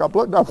Month, and I got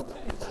blood. No.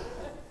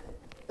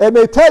 And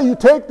they tell you,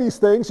 take these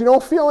things, you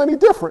don't feel any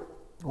different.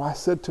 Well, I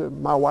said to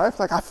my wife,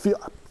 like, I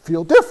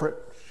feel different.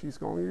 She's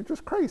going, you're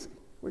just crazy.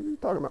 What are you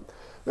talking about?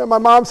 At my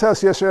mom's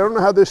house yesterday, I don't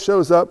know how this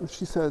shows up.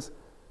 She says,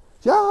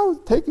 yeah, I was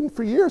taking it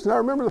for years, and I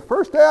remember the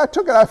first day I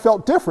took it, I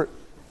felt different.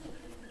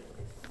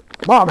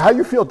 Mom, how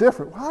you feel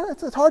different? Well,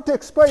 it's hard to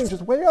explain.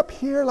 Just way up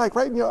here, like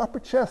right in your upper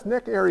chest,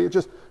 neck area,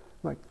 just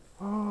like,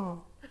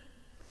 oh.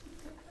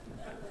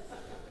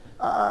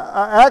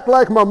 I act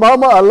like my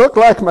mama, I look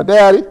like my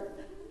daddy.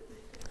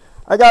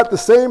 I got the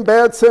same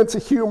bad sense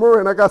of humor,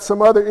 and I got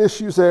some other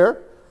issues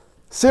there.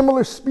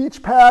 Similar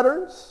speech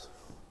patterns,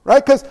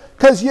 right?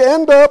 Because you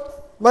end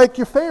up like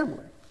your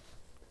family.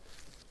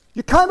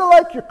 You kind of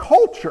like your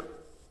culture.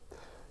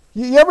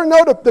 You ever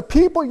know that the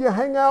people you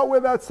hang out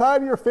with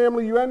outside of your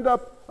family, you end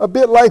up a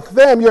bit like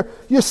them.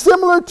 You're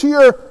similar to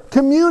your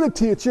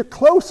community. It's your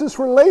closest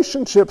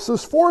relationships.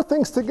 Those four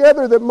things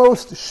together that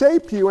most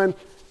shape you, and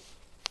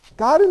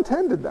God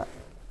intended that.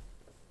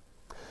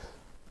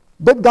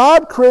 But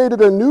God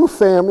created a new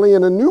family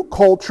and a new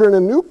culture and a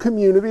new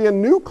community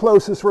and new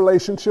closest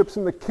relationships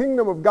in the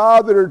kingdom of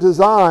God that are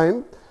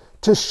designed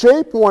to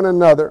shape one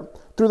another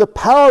through the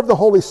power of the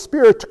Holy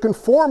Spirit to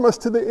conform us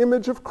to the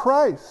image of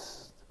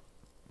Christ.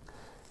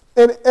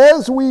 And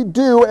as we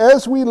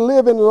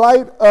live in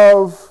light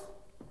of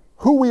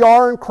who we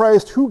are in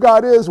Christ, who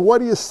God is,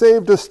 what He has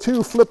saved us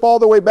to, flip all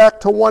the way back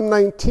to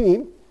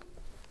 1:19,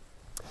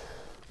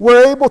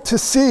 we're able to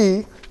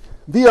see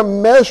the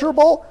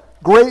immeasurable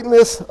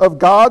greatness of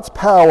God's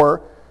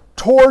power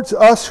towards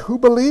us who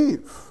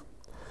believe,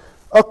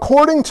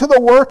 according to the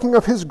working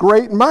of His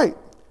great might,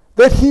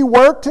 that He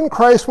worked in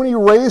Christ when He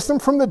raised Him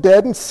from the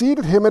dead and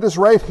seated Him at His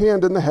right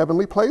hand in the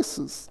heavenly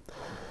places,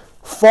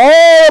 far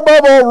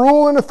above all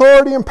rule and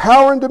authority and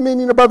power and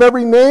dominion, above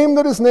every name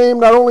that is named,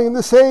 not only in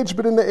this age,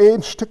 but in the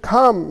age to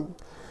come,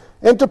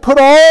 and to put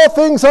all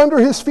things under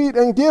His feet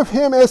and give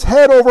Him as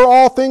head over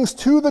all things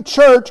to the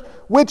church,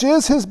 which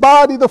is His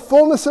body, the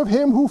fullness of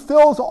Him who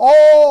fills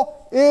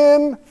all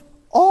in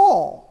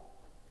all.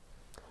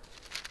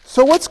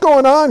 So what's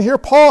going on here?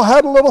 Paul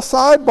had a little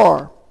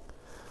sidebar.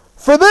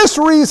 For this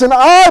reason,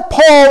 I,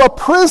 Paul, a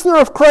prisoner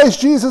of Christ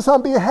Jesus,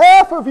 on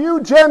behalf of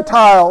you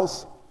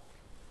Gentiles,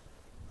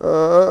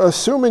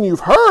 assuming you've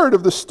heard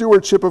of the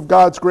stewardship of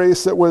God's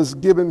grace that was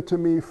given to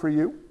me for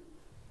you,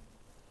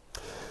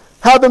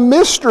 how the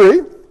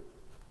mystery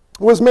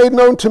was made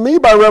known to me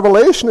by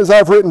revelation, as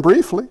I've written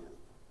briefly.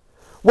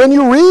 When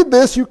you read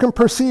this, you can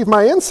perceive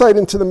my insight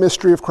into the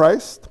mystery of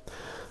Christ,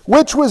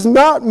 which was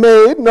not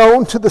made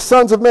known to the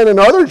sons of men in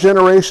other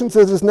generations,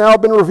 as has now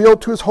been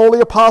revealed to His holy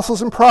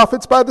apostles and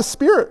prophets by the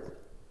Spirit.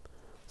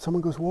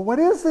 Someone goes, well, what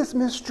is this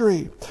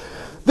mystery?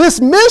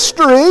 This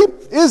mystery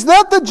is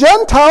that the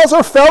Gentiles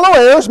are fellow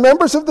heirs,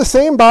 members of the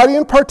same body,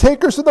 and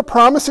partakers of the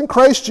promise in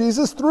Christ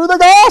Jesus through the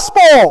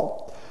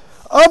gospel.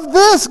 Of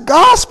this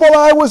gospel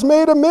I was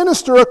made a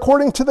minister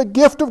according to the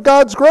gift of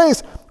God's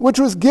grace, which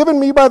was given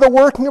me by the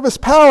working of His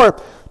power.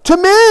 To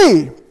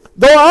me,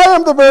 though I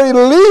am the very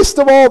least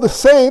of all the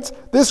saints,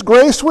 this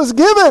grace was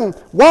given.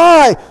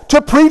 Why?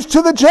 To preach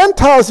to the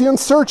Gentiles the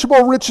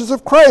unsearchable riches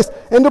of Christ,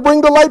 and to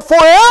bring to light for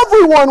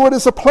everyone what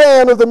is the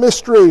plan of the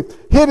mystery,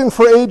 hidden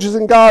for ages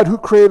in God who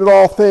created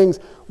all things.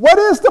 What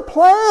is the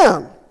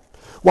plan?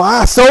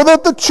 Why? So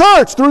that the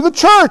church, through the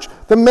church,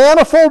 the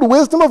manifold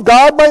wisdom of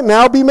God might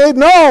now be made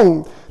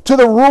known to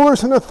the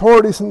rulers and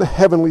authorities in the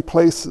heavenly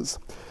places.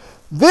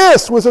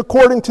 This was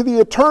according to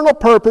the eternal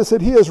purpose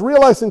that He has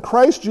realized in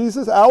Christ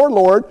Jesus our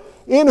Lord,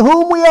 in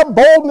whom we have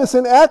boldness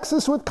and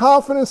access with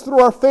confidence through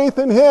our faith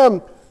in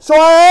Him. So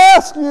I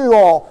ask you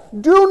all,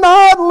 do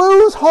not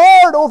lose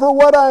heart over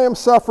what I am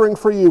suffering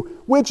for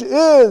you, which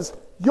is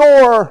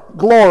your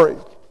glory.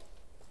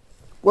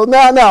 Well,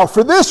 now,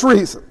 for this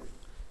reason,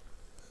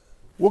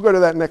 we'll go to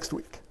that next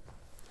week.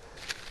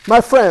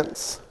 My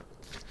friends,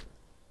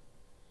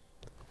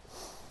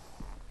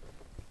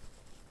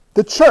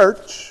 the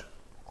church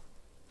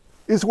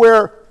is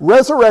where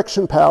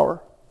resurrection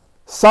power,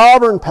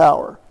 sovereign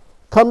power,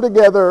 come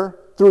together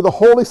through the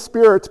Holy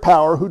Spirit's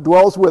power who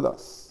dwells with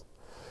us.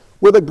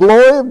 Where the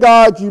glory of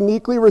God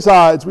uniquely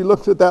resides, we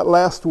looked at that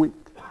last week,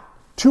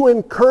 to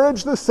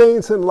encourage the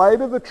saints in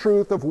light of the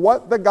truth of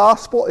what the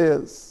gospel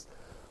is,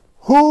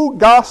 who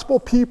gospel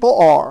people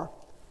are,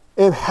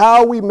 and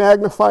how we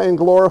magnify and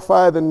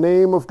glorify the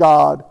name of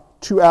God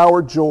to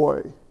our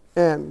joy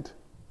and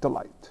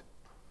delight.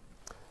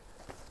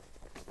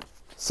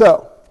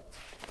 So,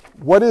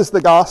 what is the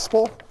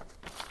gospel?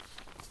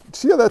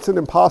 See how that's an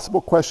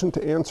impossible question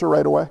to answer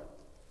right away?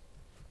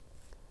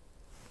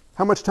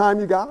 How much time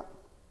you got?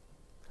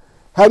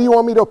 How do you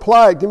want me to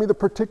apply it? Give me the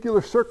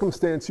particular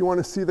circumstance you want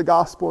to see the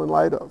gospel in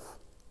light of.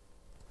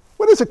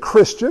 What is a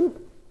Christian?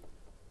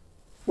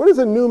 What is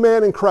a new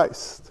man in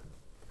Christ?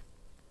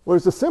 Well,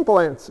 there's a simple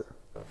answer.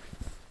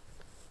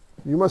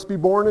 You must be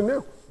born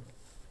anew.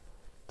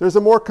 There's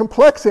a more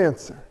complex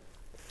answer.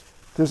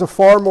 There's a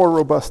far more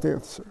robust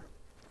answer.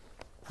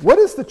 What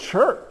is the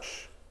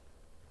church?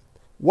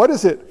 What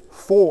is it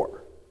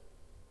for?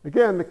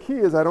 Again, the key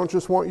is I don't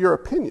just want your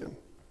opinion.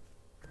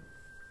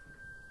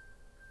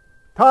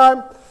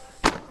 Time.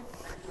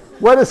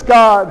 What does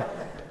God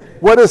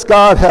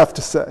have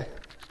to say?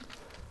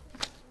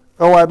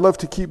 Oh, I'd love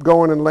to keep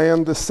going and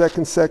land this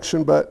second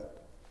section,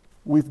 but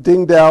we've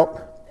dinged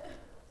out.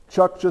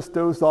 Chuck just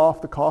dozed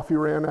off. The coffee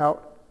ran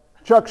out.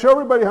 Chuck, show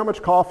everybody how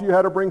much coffee you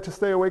had to bring to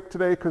stay awake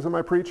today because of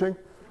my preaching.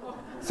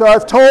 So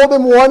I've told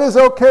him one is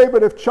okay,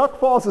 but if Chuck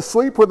falls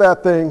asleep with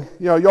that thing,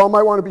 y'all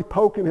might want to be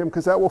poking him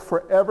because that will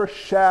forever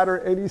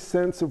shatter any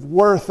sense of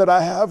worth that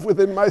I have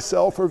within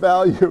myself or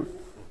value.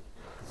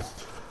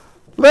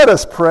 Let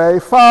us pray.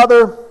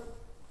 Father,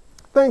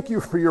 thank you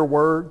for your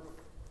word.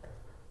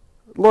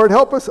 Lord,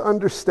 help us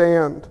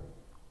understand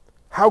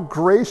how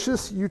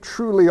gracious you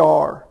truly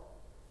are,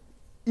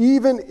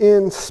 even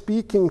in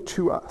speaking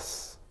to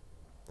us.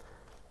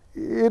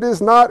 It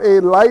is not a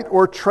light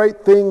or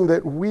trite thing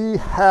that we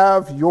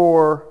have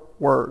your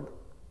word.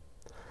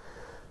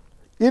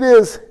 It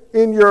is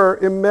in your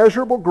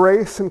immeasurable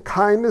grace and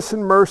kindness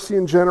and mercy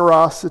and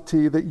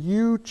generosity that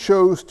you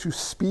chose to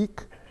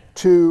speak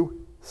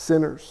to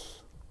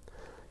sinners.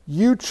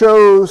 You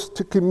chose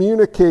to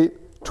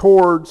communicate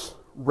towards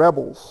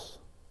rebels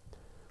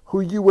who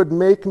you would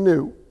make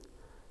new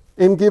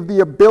and give the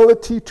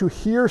ability to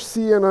hear,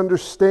 see, and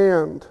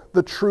understand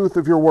the truth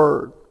of your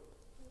word,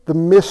 the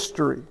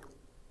mystery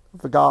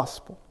of the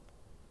gospel.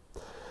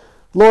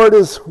 Lord,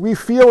 as we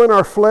feel in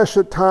our flesh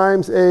at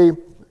times a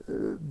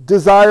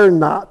desire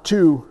not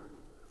to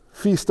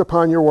feast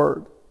upon your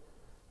word,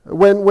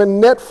 when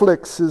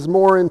Netflix is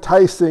more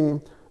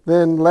enticing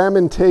than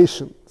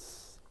Lamentations,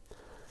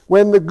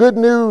 when the good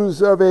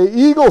news of an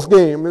Eagles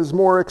game is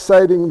more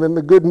exciting than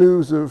the good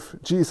news of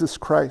Jesus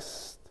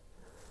Christ,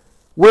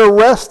 where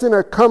rest in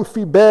a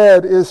comfy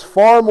bed is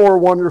far more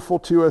wonderful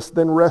to us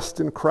than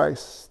rest in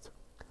Christ.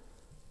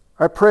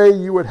 I pray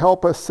you would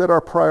help us set our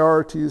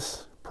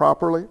priorities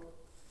properly.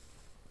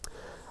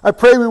 I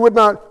pray we would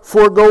not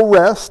forego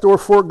rest or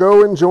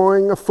forego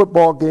enjoying a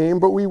football game,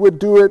 but we would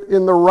do it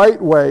in the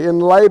right way, in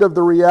light of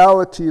the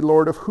reality,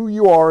 Lord, of who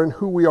you are and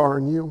who we are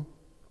in you.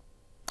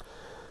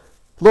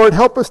 Lord,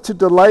 help us to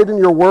delight in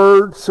your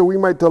word so we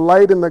might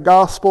delight in the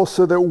gospel,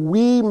 so that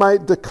we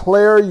might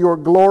declare your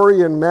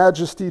glory and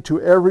majesty to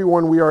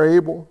everyone we are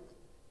able.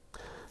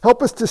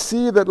 Help us to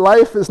see that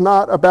life is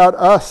not about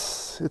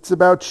us. It's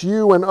about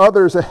you and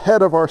others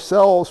ahead of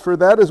ourselves, for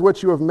that is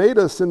what you have made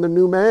us in the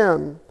new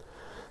man.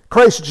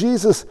 Christ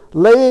Jesus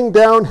laying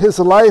down his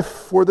life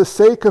for the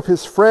sake of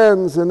his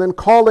friends and then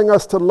calling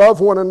us to love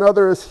one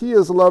another as he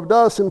has loved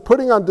us and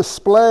putting on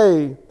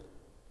display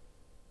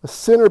a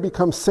sinner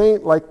become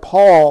saint like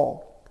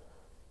Paul,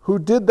 who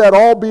did that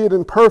albeit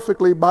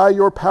imperfectly by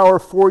your power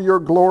for your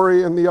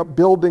glory and the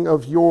upbuilding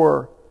of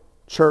your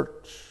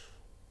church.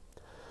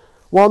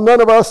 While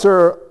none of us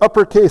are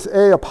uppercase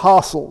A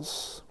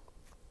apostles,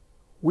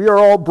 we are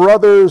all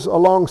brothers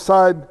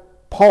alongside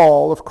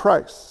Paul of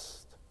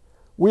Christ.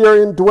 We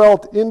are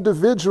indwelt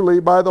individually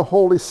by the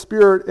Holy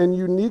Spirit and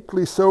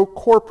uniquely so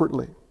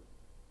corporately.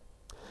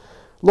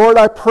 Lord,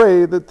 I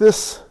pray that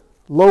this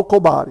local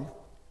body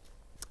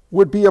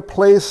would be a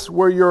place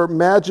where your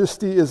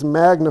majesty is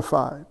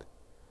magnified,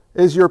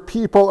 as your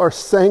people are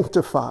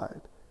sanctified,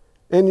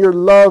 and your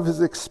love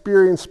is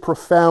experienced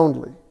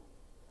profoundly.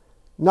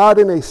 Not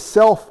in a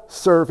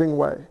self-serving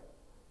way,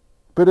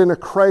 but in a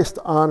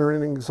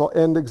Christ-honoring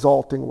and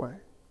exalting way.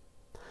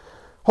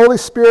 Holy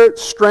Spirit,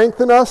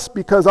 strengthen us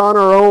because on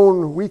our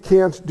own we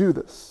can't do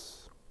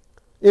this.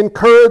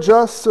 Encourage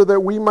us so that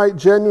we might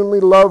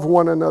genuinely love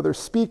one another.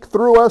 Speak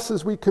through us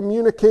as we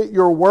communicate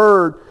your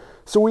word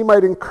so we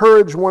might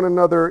encourage one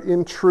another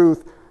in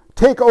truth.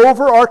 Take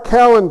over our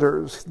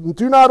calendars.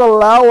 Do not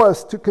allow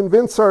us to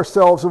convince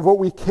ourselves of what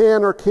we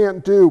can or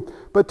can't do,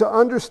 but to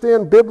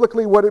understand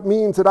biblically what it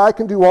means that I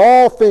can do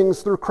all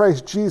things through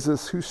Christ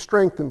Jesus who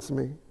strengthens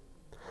me.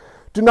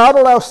 Do not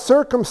allow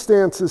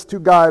circumstances to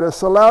guide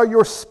us. Allow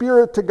your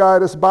Spirit to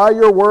guide us by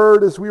your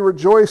word as we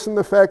rejoice in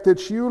the fact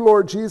that you,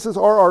 Lord Jesus,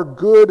 are our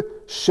good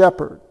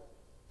shepherd.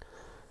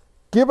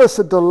 Give us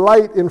a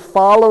delight in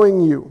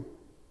following you,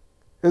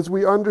 as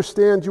we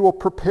understand you will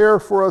prepare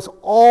for us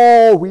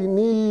all we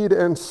need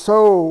and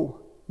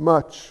so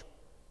much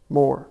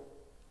more.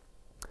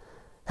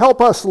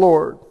 Help us,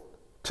 Lord,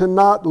 to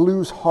not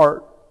lose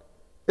heart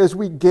as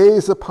we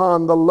gaze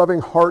upon the loving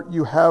heart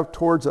you have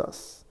towards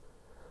us,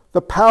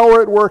 the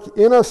power at work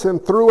in us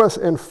and through us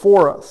and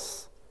for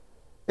us,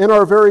 and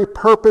our very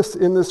purpose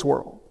in this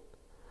world.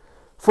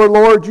 For,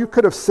 Lord, you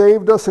could have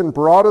saved us and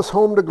brought us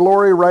home to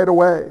glory right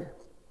away,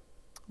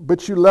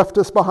 but you left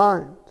us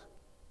behind.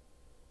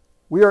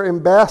 We are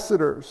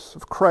ambassadors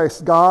of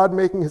Christ, God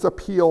making his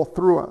appeal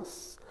through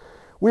us.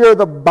 We are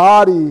the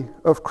body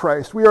of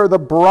Christ. We are the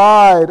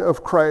bride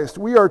of Christ.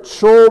 We are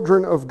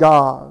children of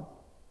God.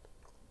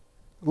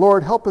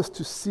 Lord, help us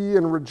to see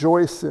and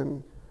rejoice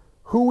in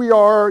who we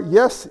are,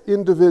 yes,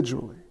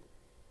 individually,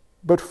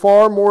 but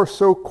far more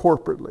so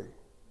corporately.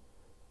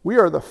 We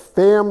are the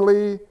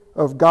family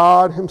of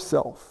God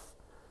himself,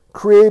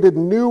 created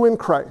new in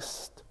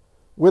Christ,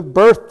 with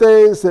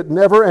birthdays that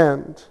never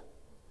end,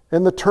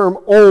 and the term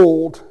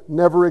old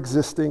never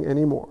existing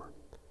anymore.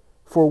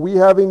 For we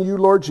have in you,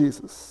 Lord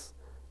Jesus,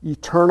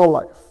 eternal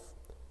life.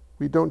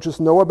 We don't just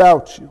know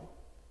about you,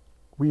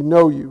 we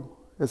know you,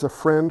 as a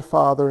friend,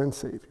 Father, and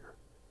Savior.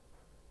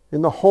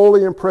 In the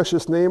holy and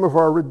precious name of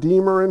our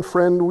Redeemer and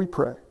friend we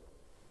pray.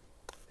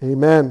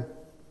 Amen.